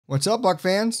What's up, Buck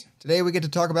fans? Today we get to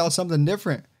talk about something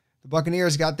different. The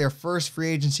Buccaneers got their first free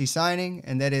agency signing,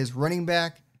 and that is running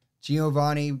back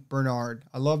Giovani Bernard.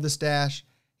 I love the stash.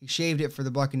 He shaved it for the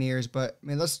Buccaneers, but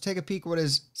let's take a peek at what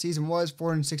his season was.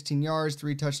 416 yards,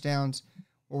 3 touchdowns.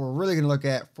 What we're really going to look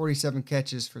at, 47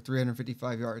 catches for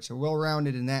 355 yards. So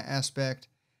well-rounded in that aspect.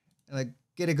 And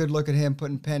get a good look at him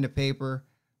putting pen to paper.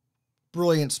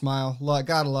 Brilliant smile.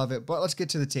 Gotta love it. But let's get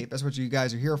to the tape. That's what you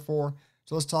guys are here for.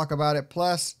 So let's talk about it.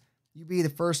 Plus, you be the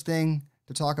first thing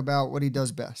to talk about what he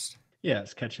does best. Yeah,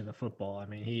 it's catching the football. I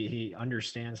mean, he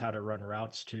understands how to run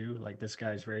routes too. Like, this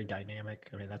guy's very dynamic.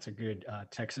 I mean, that's a good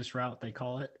Texas route, they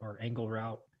call it, or angle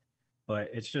route. But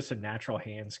it's just a natural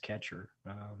hands catcher,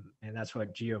 and that's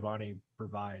what Giovani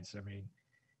provides. I mean,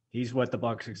 he's what the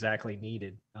Bucs exactly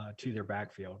needed to their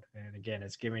backfield. And again,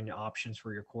 it's giving options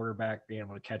for your quarterback, being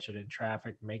able to catch it in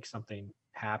traffic, make something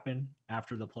happen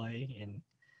after the play, and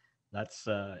that's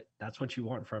what you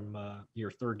want from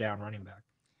your third down running back.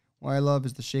 What I love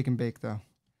is the shake and bake, though.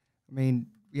 I mean,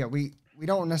 yeah, we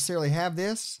don't necessarily have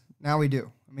this. Now we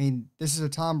do. I mean, this is a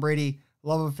Tom Brady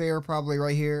love affair probably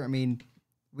right here. I mean,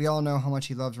 we all know how much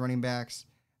he loves running backs.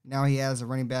 Now he has a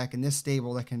running back in this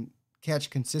stable that can catch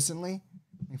consistently.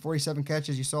 I mean, 47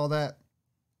 catches, you saw that.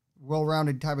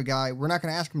 Well-rounded type of guy. We're not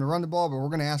going to ask him to run the ball, but we're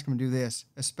going to ask him to do this,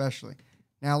 especially.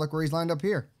 Now look where he's lined up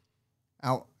here.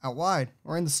 Out wide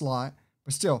or in the slot.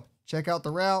 But still, check out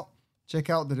the route. Check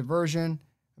out the diversion.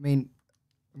 I mean,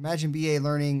 imagine BA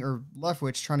learning or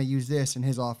Leftwich trying to use this in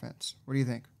his offense. What do you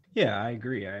think? Yeah, I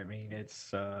agree. I mean,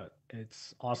 it's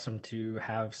awesome to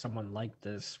have someone like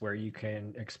this where you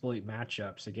can exploit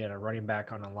matchups. Again, a running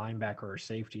back on a linebacker or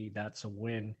safety, that's a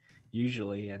win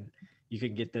usually, and you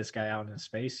can get this guy out in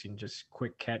space and just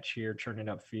quick catch here, turn it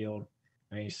upfield.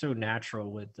 I mean, he's so natural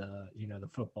with the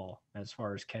football as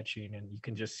far as catching, and you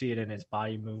can just see it in his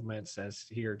body movements as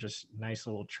here, just nice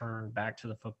little turn back to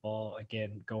the football,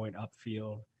 again, going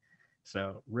upfield.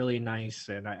 So really nice,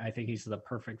 and I think he's the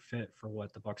perfect fit for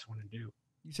what the Bucs want to do.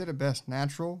 You said it best,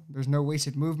 natural. There's no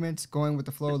wasted movements, going with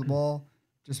the flow of the ball,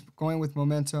 just going with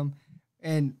momentum.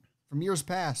 And from years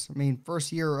past, I mean,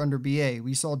 first year under BA,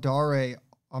 we saw Dare,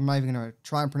 I'm not even going to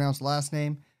try and pronounce the last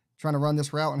name, trying to run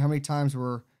this route, and how many times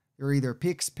were there either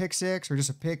pick six or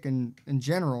just a pick in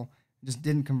general, just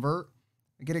didn't convert.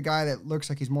 I get a guy that looks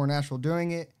like he's more natural doing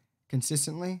it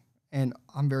consistently, and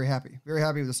I'm very happy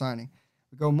with the signing.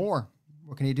 We go more.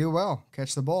 What can he do well?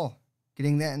 Catch the ball.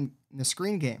 Getting that in the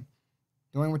screen game.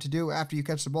 Knowing what to do after you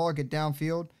catch the ball, get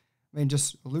downfield. I mean,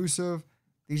 just elusive.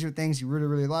 These are things you really,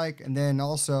 really like. And then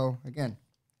also, again,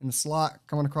 in the slot,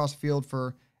 coming across the field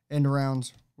for end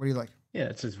arounds. What do you like? Yeah,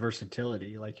 it's his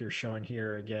versatility. Like you're showing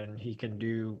here, again, he can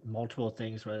do multiple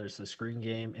things, whether it's the screen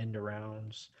game, end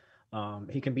arounds.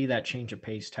 He can be that change of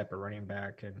pace type of running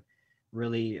back and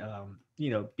really,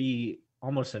 be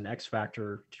almost an X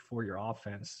factor for your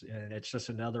offense. And it's just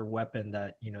another weapon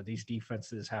that, these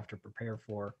defenses have to prepare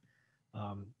for.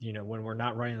 When we're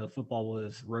not running the football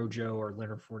with Rojo or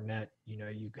Leonard Fournette,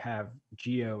 you have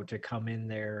Gio to come in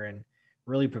there and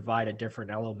really provide a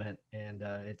different element. And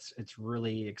it's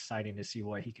really exciting to see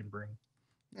what he can bring.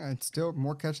 Yeah, it's still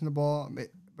more catching the ball.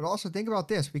 But also think about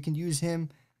this. We can use him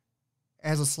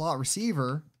as a slot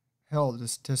receiver,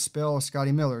 to spell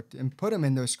Scotty Miller and put him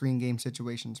in those screen game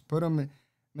situations. Put him,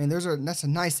 that's a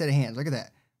nice set of hands. Look at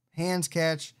that. Hands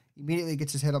catch, immediately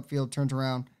gets his head upfield, turns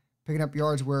around, picking up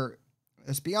yards where,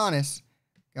 let's be honest,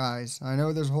 guys, I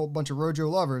know there's a whole bunch of Rojo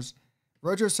lovers.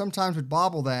 Rojo sometimes would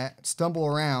bobble that, stumble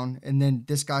around, and then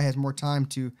this guy has more time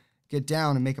to get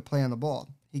down and make a play on the ball.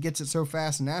 He gets it so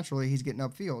fast and naturally, he's getting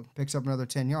upfield, picks up another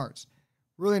 10 yards.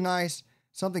 Really nice,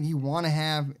 something you want to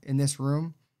have in this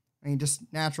room. I mean, just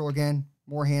natural again,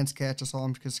 more hands catch. That's all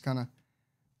I'm just kind of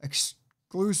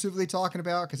exclusively talking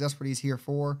about because that's what he's here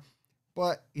for.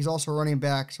 But he's also running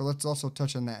back, so let's also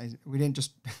touch on that. We didn't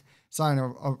just sign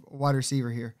a wide receiver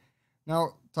here.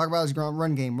 Now, talk about his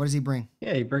run game. What does he bring?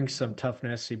 Yeah, he brings some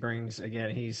toughness. He brings,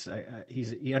 again,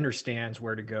 he understands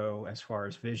where to go as far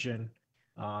as vision.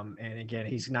 And again,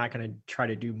 he's not going to try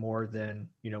to do more than,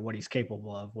 what he's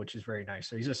capable of, which is very nice.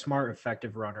 So he's a smart,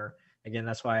 effective runner. Again,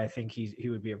 that's why I think he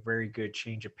would be a very good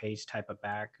change of pace type of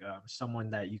back,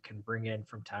 someone that you can bring in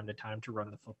from time to time to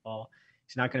run the football.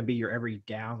 He's not going to be your every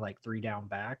down, like 3 down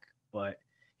back, but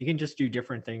he can just do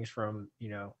different things from,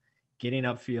 getting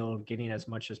upfield, getting as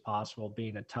much as possible,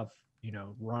 being a tough,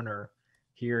 runner.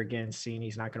 Here again, seeing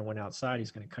he's not going to win outside,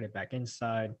 he's going to cut it back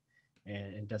inside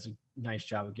and does a nice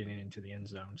job of getting into the end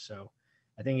zone. So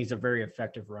I think he's a very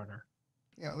effective runner.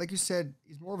 Yeah, like you said,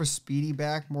 he's more of a speedy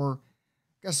back, more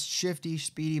shifty,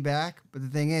 speedy back. But the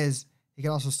thing is, he can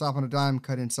also stop on a dime,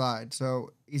 cut inside. So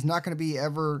he's not going to be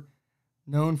ever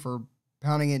known for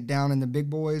pounding it down in the big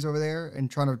boys over there and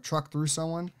trying to truck through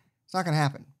someone. It's not going to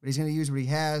happen. But he's going to use what he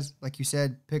has, like you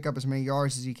said, pick up as many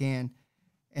yards as he can.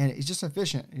 And he's just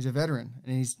efficient. He's a veteran,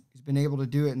 and he's been able to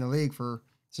do it in the league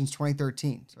since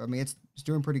 2013. So, I mean, it's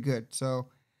doing pretty good. So,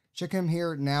 check him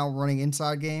here now running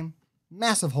inside game.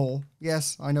 Massive hole.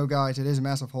 Yes, I know, guys, it is a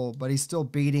massive hole, but he's still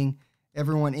beating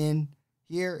everyone in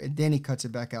here, and then he cuts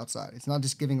it back outside. It's not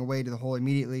just giving away to the hole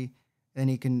immediately. Then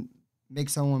he can make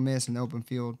someone miss in the open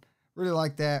field. Really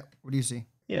like that. What do you see?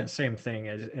 Yeah, same thing.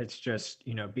 It's just,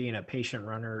 being a patient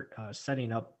runner,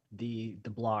 setting up the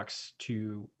blocks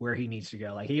to where he needs to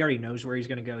go. Like, he already knows where he's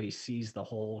going to go. He sees the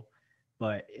hole,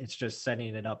 but it's just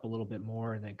setting it up a little bit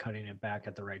more and then cutting it back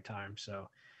at the right time. So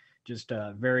just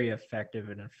very effective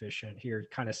and efficient here.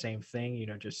 Kind of same thing,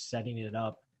 just setting it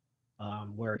up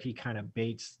where he kind of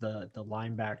baits the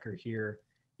linebacker here.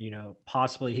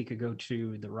 Possibly he could go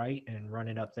to the right and run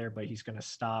it up there, but he's going to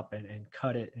stop and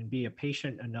cut it and be a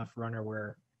patient enough runner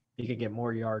where he could get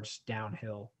more yards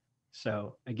downhill.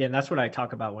 So again, that's what I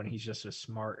talk about when he's just a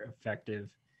smart, effective,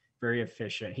 very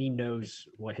efficient. He knows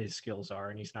what his skills are,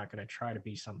 and he's not going to try to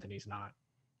be something he's not.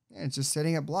 Yeah, it's just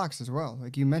setting up blocks as well.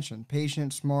 Like you mentioned,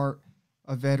 patient, smart,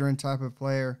 a veteran type of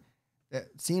player that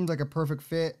seems like a perfect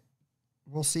fit.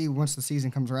 We'll see once the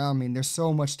season comes around. I mean, there's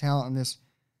so much talent in this,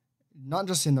 not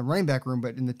just in the running back room,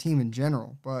 but in the team in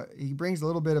general. But he brings a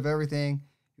little bit of everything.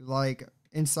 Like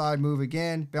inside move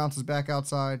again, bounces back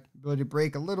outside, ability to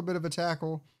break a little bit of a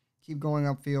tackle, keep going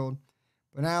upfield.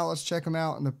 But now let's check him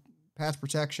out in the pass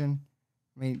protection.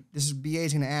 I mean, this is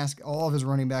BA's going to ask all of his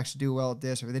running backs to do well at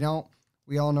this. If they don't,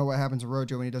 we all know what happens to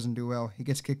Rojo when he doesn't do well. He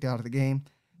gets kicked out of the game.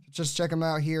 So just check him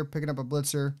out here, picking up a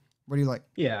blitzer. What do you like?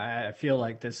 Yeah, I feel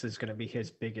like this is going to be his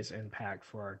biggest impact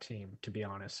for our team, to be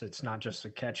honest. It's not just the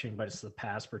catching, but it's the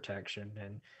pass protection.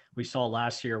 And we saw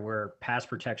last year where pass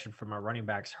protection from our running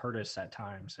backs hurt us at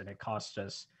times, and it cost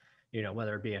us,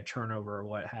 whether it be a turnover or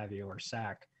what have you, or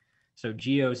sack. So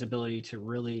Gio's ability to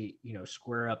really,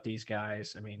 square up these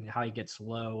guys. I mean, how he gets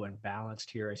low and balanced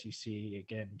here, as you see,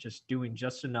 again, just doing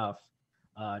just enough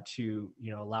to,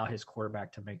 allow his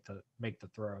quarterback to make the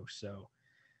throw. So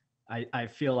I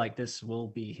feel like this will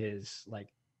be his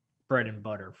bread and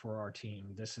butter for our team.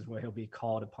 This is what he'll be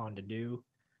called upon to do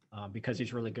because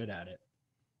he's really good at it.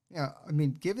 Yeah, I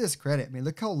mean, give this credit. I mean,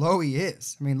 look how low he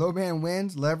is. I mean, low man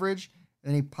wins, leverage,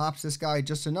 and he pops this guy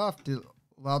just enough to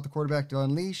allow the quarterback to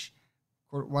unleash.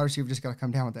 Wide receiver just got to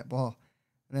come down with that ball.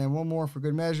 And then one more for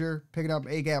good measure, picking up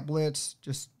A-gap blitz.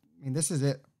 This is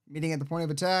it. Meeting at the point of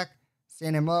attack,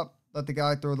 stand him up, let the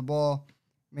guy throw the ball.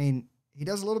 I mean, he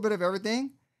does a little bit of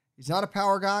everything. He's not a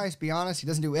power guy, let's be honest. He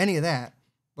doesn't do any of that.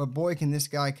 But boy, can this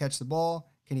guy catch the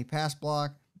ball. Can he pass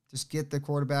block? Just get the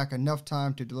quarterback enough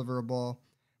time to deliver a ball.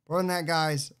 But other than that,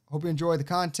 guys, hope you enjoyed the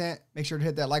content. Make sure to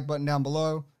hit that like button down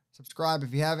below. Subscribe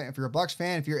if you haven't. If you're a Bucs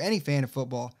fan, if you're any fan of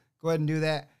football, go ahead and do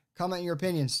that. Comment your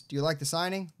opinions. Do you like the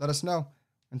signing? Let us know.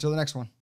 Until the next one.